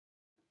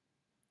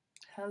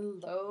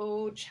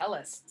Hello,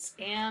 cellists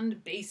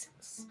and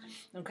bassists.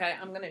 Okay,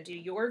 I'm going to do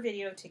your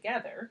video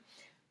together.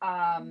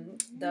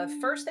 The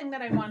first thing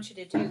that I want you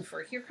to do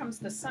for Here Comes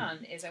the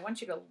Sun is I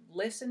want you to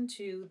listen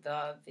to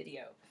the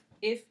video.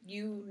 If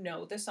you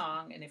know the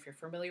song and if you're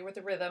familiar with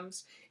the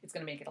rhythms, it's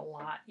going to make it a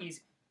lot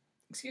easier.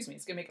 Excuse me,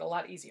 it's going to make it a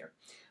lot easier.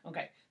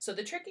 Okay, so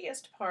the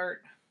trickiest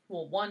part,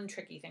 well, one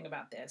tricky thing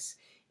about this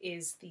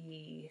is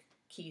the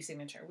key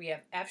signature. We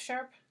have F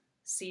sharp,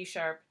 C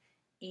sharp,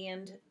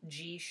 and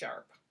G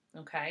sharp.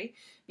 Okay,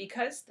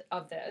 because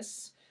of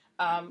this,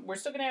 we're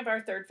still going to have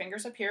our third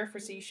fingers up here for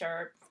C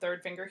sharp,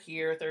 third finger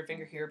here,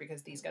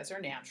 because these guys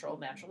are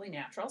naturally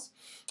naturals.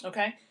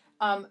 Okay,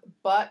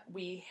 but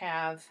we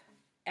have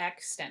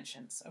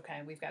extensions.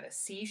 Okay, we've got a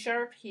C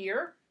sharp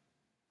here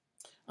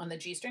on the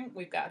G string,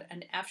 we've got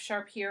an F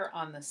sharp here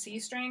on the C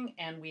string,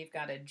 and we've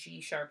got a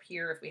G sharp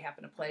here if we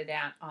happen to play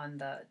that on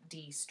the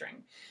D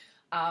string.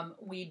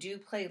 We do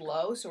play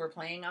low, so we're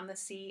playing on the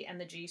C and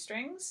the G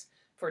strings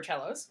for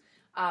cellos.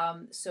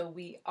 So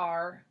we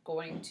are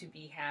going to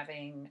be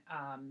having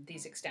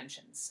these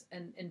extensions.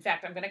 And in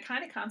fact, I'm going to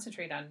kind of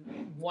concentrate on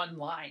one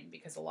line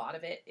because a lot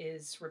of it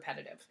is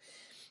repetitive.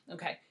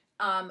 Okay,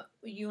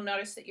 you'll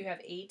notice that you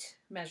have 8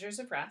 measures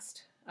of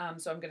rest.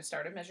 So I'm going to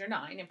start at measure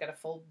 9. I've got a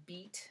full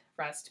beat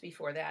rest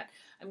before that.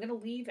 I'm going to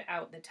leave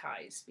out the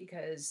ties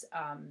because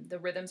the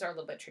rhythms are a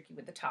little bit tricky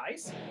with the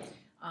ties.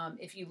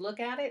 If you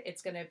look at it,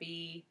 it's going to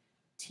be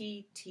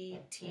T, T,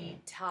 T,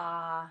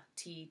 ta,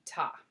 T,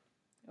 ta.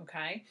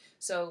 Okay,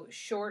 so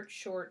short,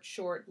 short,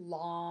 short,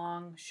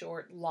 long,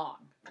 short,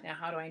 long. Now,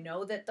 how do I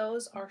know that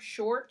those are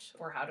short,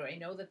 or how do I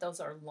know that those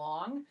are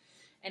long?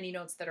 Any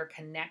notes that are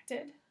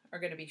connected are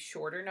going to be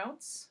shorter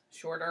notes,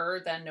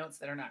 shorter than notes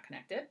that are not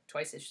connected,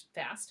 twice as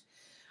fast.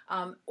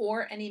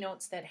 Or any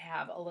notes that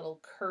have a little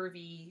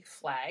curvy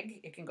flag.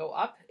 It can go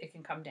up, it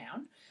can come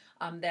down.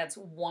 That's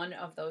one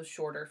of those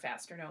shorter,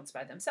 faster notes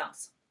by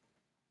themselves.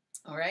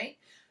 All right,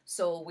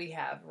 so we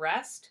have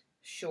rest,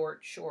 short,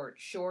 short,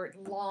 short,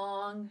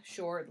 long,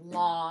 short,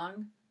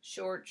 long,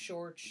 short,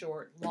 short,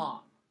 short,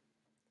 long.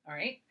 All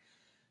right,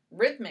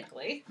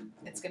 rhythmically,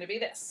 it's going to be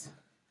this.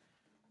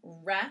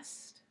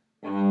 Rest.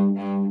 All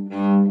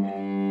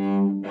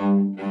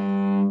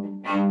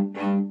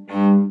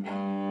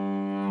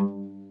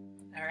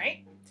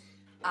right.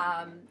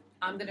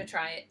 I'm going to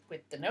try it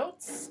with the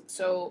notes.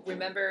 So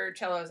remember,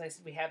 cello, as I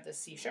said, we have the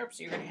C sharp,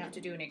 so you're going to have to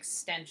do an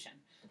extension.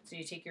 So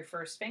you take your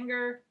first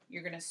finger,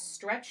 you're going to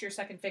stretch your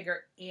second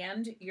finger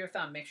and your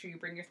thumb. Make sure you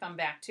bring your thumb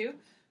back too.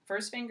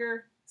 First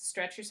finger,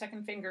 stretch your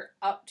second finger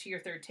up to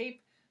your third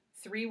tape.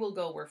 3 will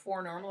go where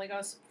 4 normally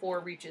goes. 4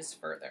 reaches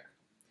further.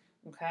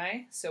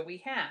 Okay, so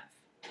we have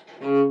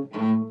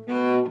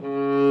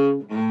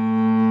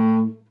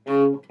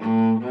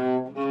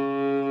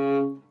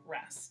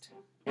rest.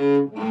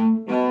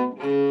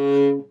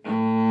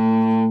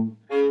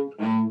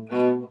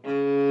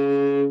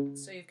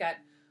 So you've got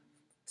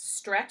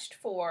stretched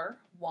for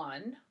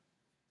 1.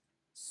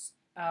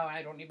 Oh,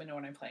 I don't even know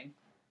what I'm playing.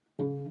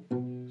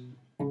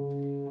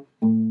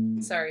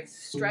 Sorry,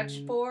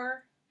 stretched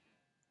for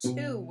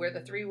 2, where the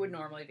 3 would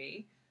normally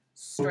be.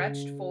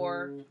 Stretched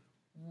for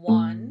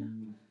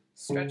 1,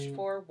 stretched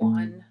for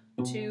 1,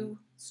 2,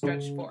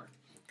 stretched for.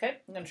 Okay,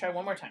 I'm going to try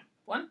one more time.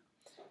 1,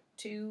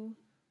 2,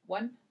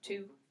 1,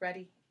 2,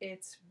 ready,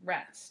 it's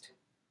rest.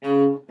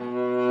 4,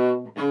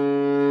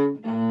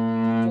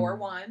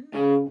 1,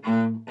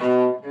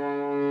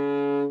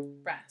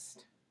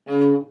 rest.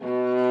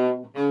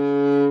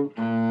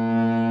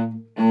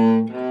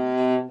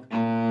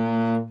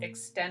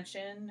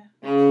 Extension.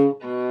 All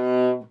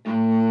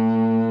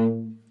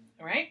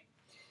right.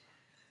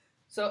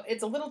 So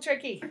it's a little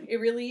tricky. It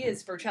really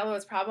is. For cello,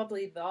 it's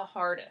probably the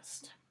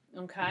hardest.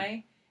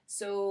 Okay.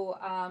 So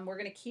we're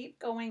going to keep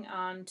going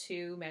on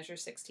to measure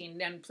 16.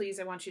 And please,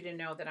 I want you to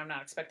know that I'm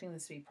not expecting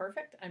this to be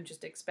perfect. I'm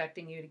just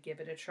expecting you to give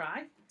it a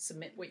try.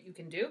 Submit what you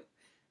can do,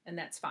 and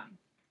that's fine.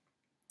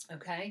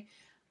 Okay.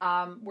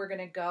 We're going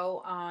to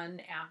go on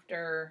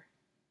after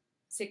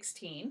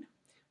 16.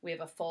 We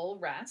have a full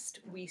rest.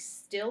 We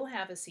still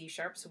have a C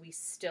sharp, so we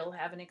still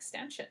have an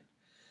extension.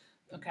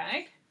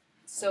 Okay,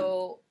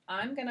 so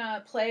I'm going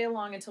to play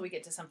along until we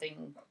get to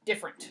something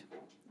different.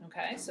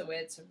 Okay, so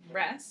it's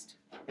rest,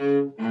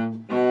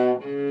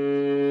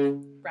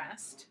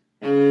 rest.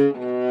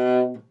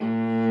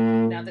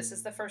 Now this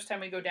is the first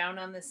time we go down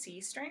on the C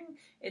string.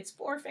 It's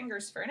 4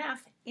 fingers for an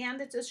F,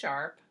 and it's a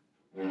sharp.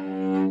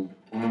 We've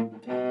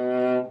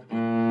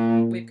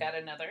got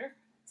another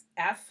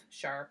F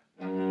sharp.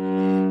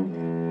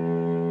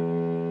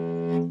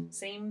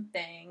 Same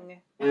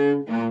thing.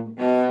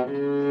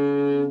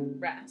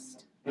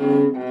 Rest.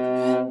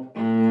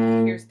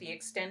 Here's the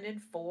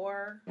extended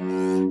 4.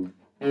 And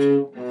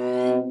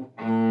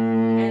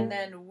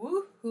then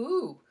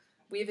woohoo,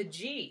 we have a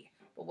G.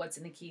 But what's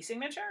in the key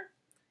signature?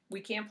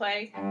 We can't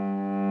play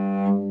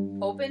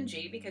open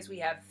G because we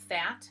have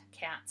fat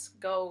cats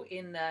go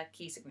in the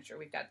key signature.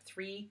 We've got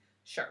 3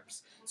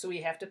 sharps. So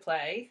we have to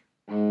play.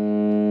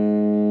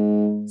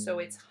 So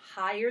it's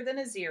higher than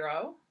a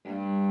 0,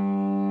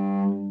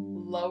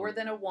 lower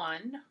than a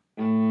 1,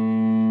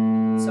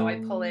 So I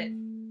pull it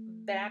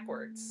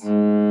backwards,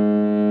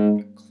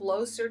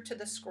 closer to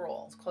the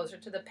scroll, closer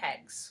to the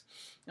pegs.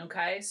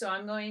 Okay, so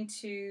I'm going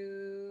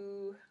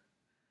to,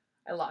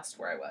 I lost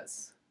where I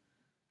was.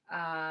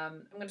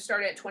 I'm going to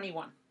start at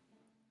 21.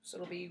 So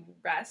it'll be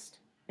rest,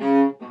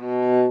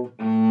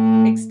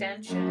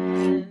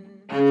 extension,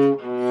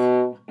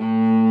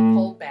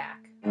 pull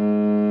back,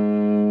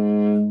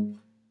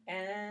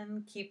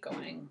 and keep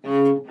going.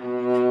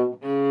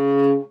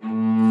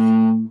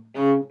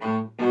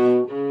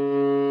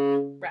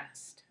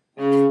 Rest.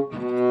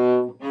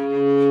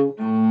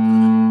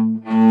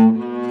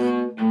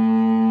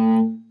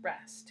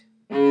 Rest.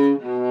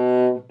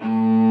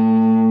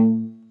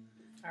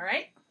 All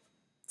right.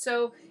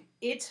 So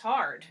it's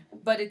hard,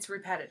 but it's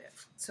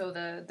repetitive. So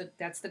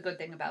that's the good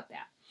thing about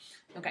that.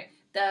 Okay.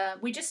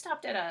 We just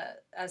stopped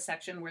at a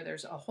section where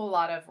there's a whole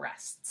lot of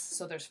rests.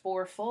 So there's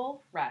 4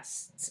 full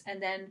rests.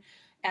 And then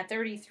at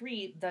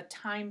 33, the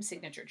time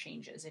signature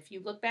changes. If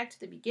you look back to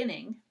the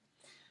beginning,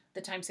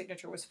 the time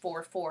signature was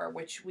 4/4,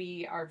 which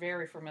we are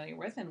very familiar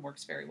with and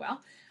works very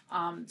well.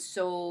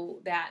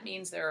 So that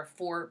means there are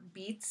 4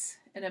 beats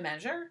in a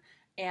measure,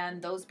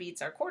 and those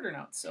beats are quarter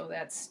notes. So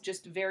that's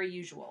just very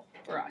usual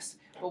for us.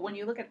 But when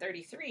you look at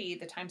 33,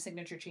 the time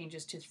signature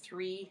changes to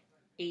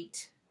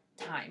 3/8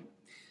 time.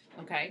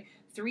 Okay,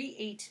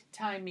 3/8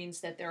 time means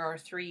that there are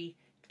 3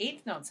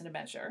 eighth notes in a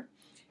measure,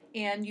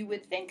 and you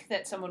would think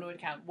that someone would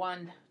count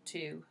 1,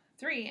 2,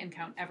 3 and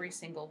count every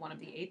single one of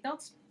the eighth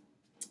notes.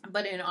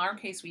 But in our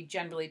case, we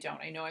generally don't.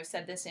 I know I've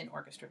said this in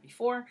orchestra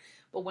before,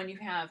 but when you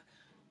have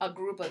a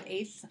group of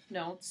eighth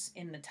notes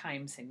in the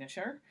time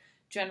signature,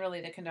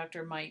 generally the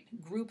conductor might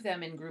group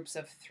them in groups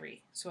of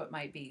 3. So it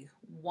might be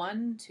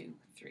 1, 2,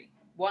 3,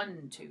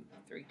 1, 2,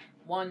 3,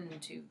 1,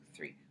 2,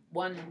 3,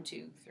 1,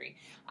 2, 3.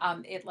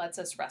 It lets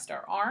us rest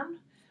our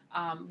arm.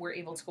 We're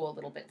able to go a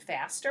little bit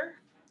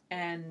faster.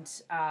 And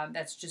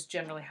that's just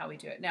generally how we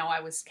do it. Now, I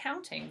was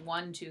counting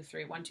 1, 2,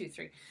 3, 1, 2,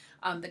 3.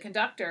 The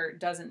conductor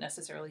doesn't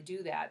necessarily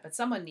do that, but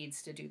someone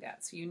needs to do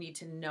that. So you need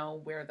to know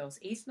where those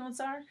eighth notes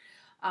are.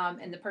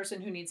 And the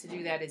person who needs to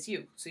do that is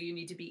you. So you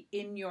need to be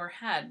in your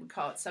head. We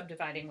call it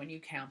subdividing when you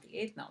count the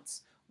eighth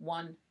notes.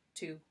 1,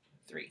 2,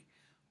 3.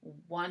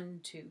 1,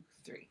 2,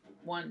 3.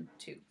 1,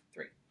 2,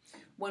 3.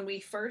 When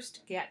we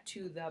first get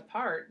to the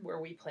part where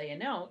we play a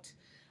note,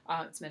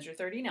 it's measure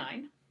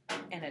 39.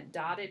 And a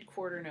dotted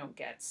quarter note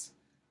gets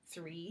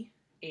 3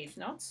 eighth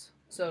notes.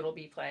 So it'll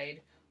be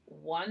played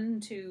 1,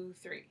 2,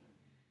 3.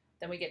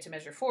 Then we get to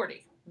measure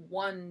 40.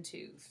 1,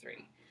 2,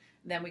 3.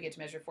 Then we get to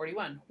measure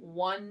 41.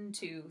 1,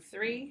 2,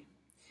 3.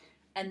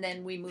 And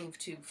then we move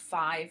to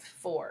 5,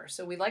 4.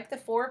 So we like the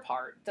 4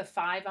 part. The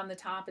 5 on the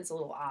top is a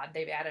little odd.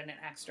 They've added an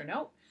extra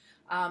note.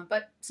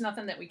 But it's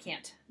nothing that we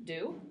can't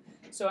do.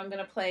 So I'm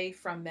going to play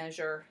from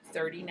measure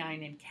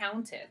 39 and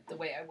count it the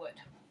way I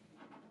would.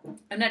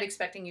 I'm not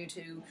expecting you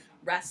to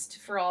rest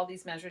for all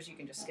these measures. You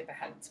can just skip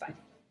ahead. It's fine.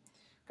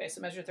 Okay,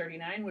 so measure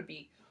 39 would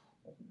be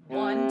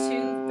 1,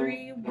 2,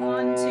 3,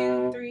 1,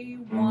 2, 3,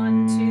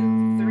 1,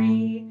 2,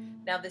 3.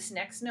 Now this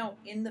next note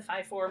in the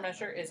 5/4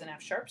 measure is an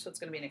F sharp, so it's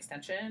going to be an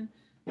extension.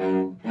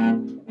 2,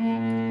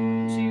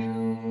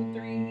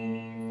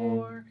 3,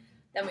 4.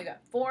 Then we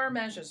got 4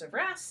 measures of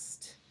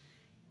rest,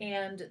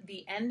 and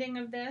the ending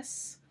of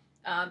this.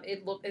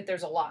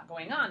 There's a lot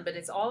going on, but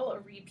it's all a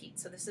repeat.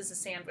 So this is a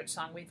sandwich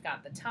song. We've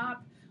got the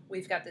top.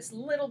 We've got this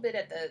little bit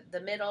at the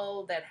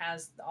middle that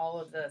has all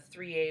of the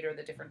 3/8 or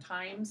the different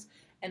times.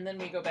 And then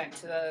we go back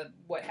to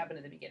what happened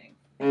at the beginning.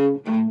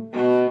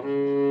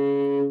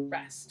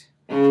 Rest.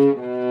 And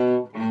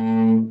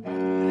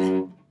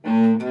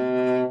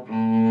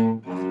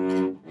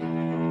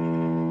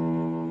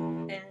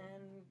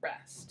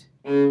rest.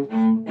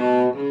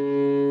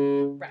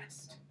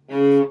 Rest.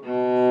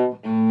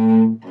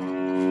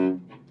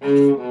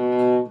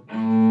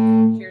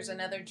 Here's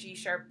another G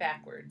sharp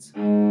backwards.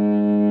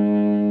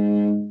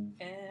 And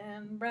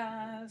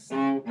rest.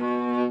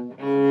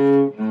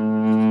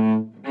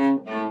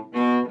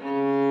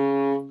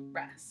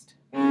 Rest.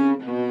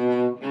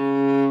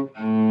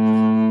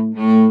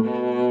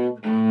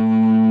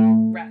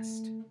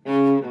 Rest.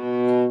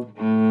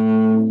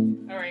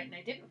 All right, and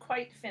I didn't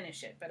quite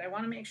finish it, but I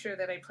want to make sure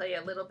that I play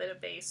a little bit of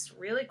bass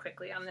really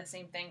quickly on the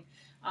same thing.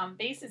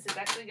 Bass is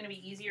actually going to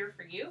be easier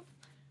for you.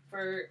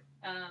 For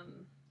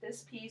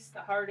this piece,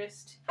 the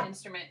hardest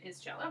instrument is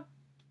cello.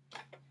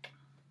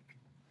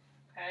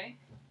 Okay.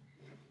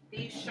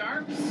 These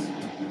sharps,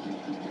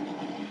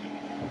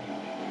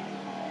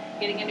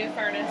 getting a new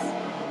furnace.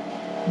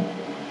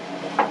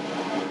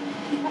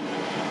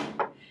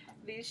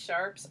 These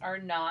sharps are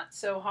not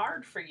so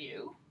hard for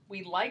you.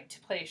 We like to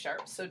play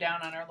sharps. So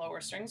down on our lower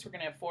strings, we're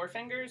going to have 4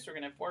 fingers, we're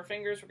going to have 4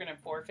 fingers, we're going to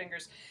have 4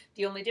 fingers.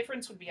 The only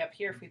difference would be up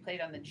here. If we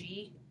played on the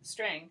G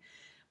string,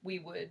 we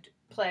would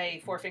play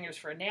 4 fingers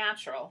for a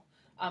natural,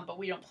 but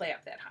we don't play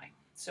up that high.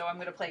 So I'm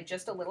going to play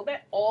just a little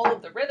bit. All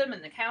of the rhythm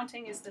and the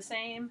counting is the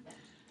same.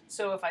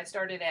 So if I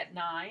started at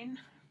 9,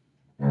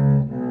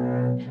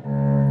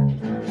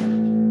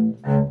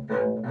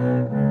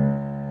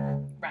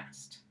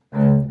 rest.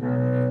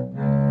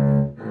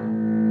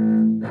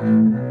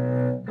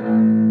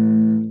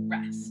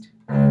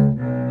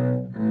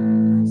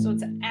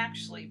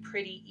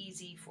 pretty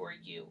easy for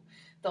you.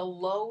 The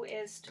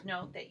lowest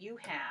note that you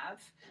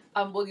have,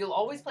 well, you'll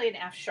always play an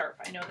F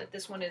sharp. I know that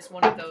this one is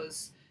one of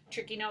those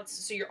tricky notes,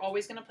 so you're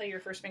always going to play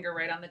your first finger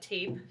right on the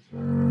tape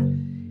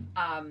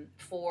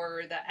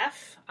for the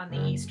F on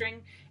the E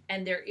string,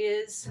 and there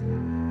is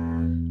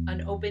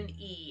an open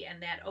E,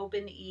 and that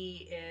open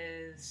E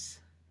is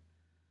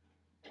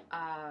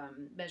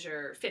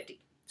measure 50.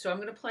 So I'm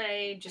going to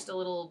play just a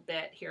little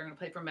bit here. I'm going to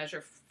play from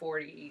measure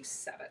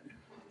 47.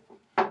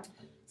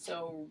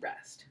 So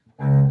rest.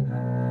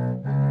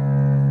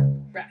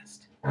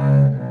 Rest.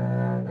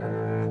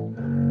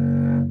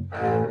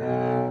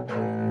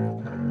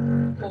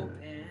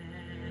 Open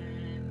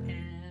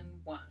and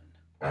 1.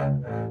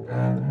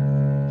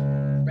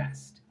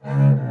 Rest.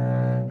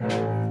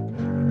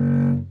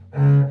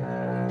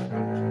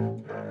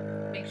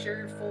 Make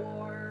sure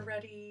 4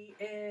 ready,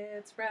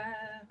 it's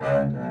rest.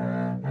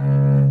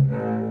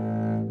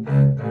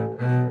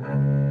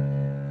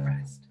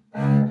 Rest.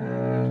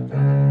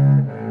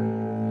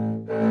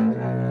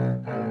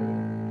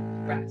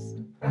 Rest.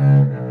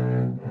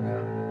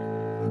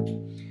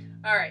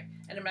 All right,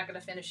 and I'm not going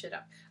to finish it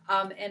up.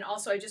 And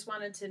also, I just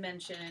wanted to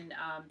mention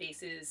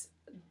basses.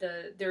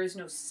 There is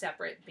no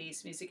separate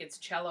bass music. It's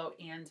cello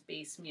and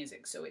bass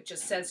music. So it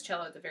just says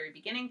cello at the very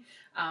beginning,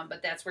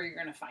 but that's where you're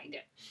going to find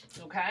it.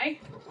 Okay?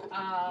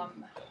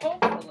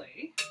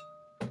 Hopefully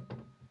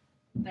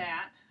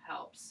that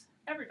helps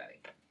everybody.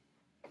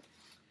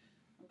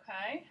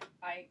 Okay?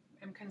 I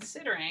am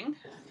considering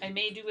I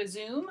may do a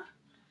Zoom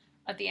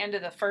at the end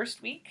of the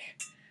first week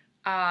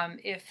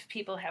if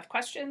people have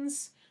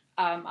questions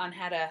on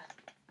how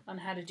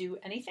to do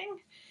anything.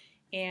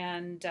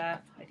 And I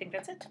think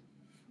that's it.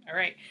 All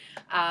right.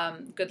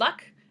 Good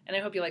luck, and I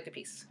hope you like the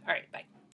piece. All right, bye.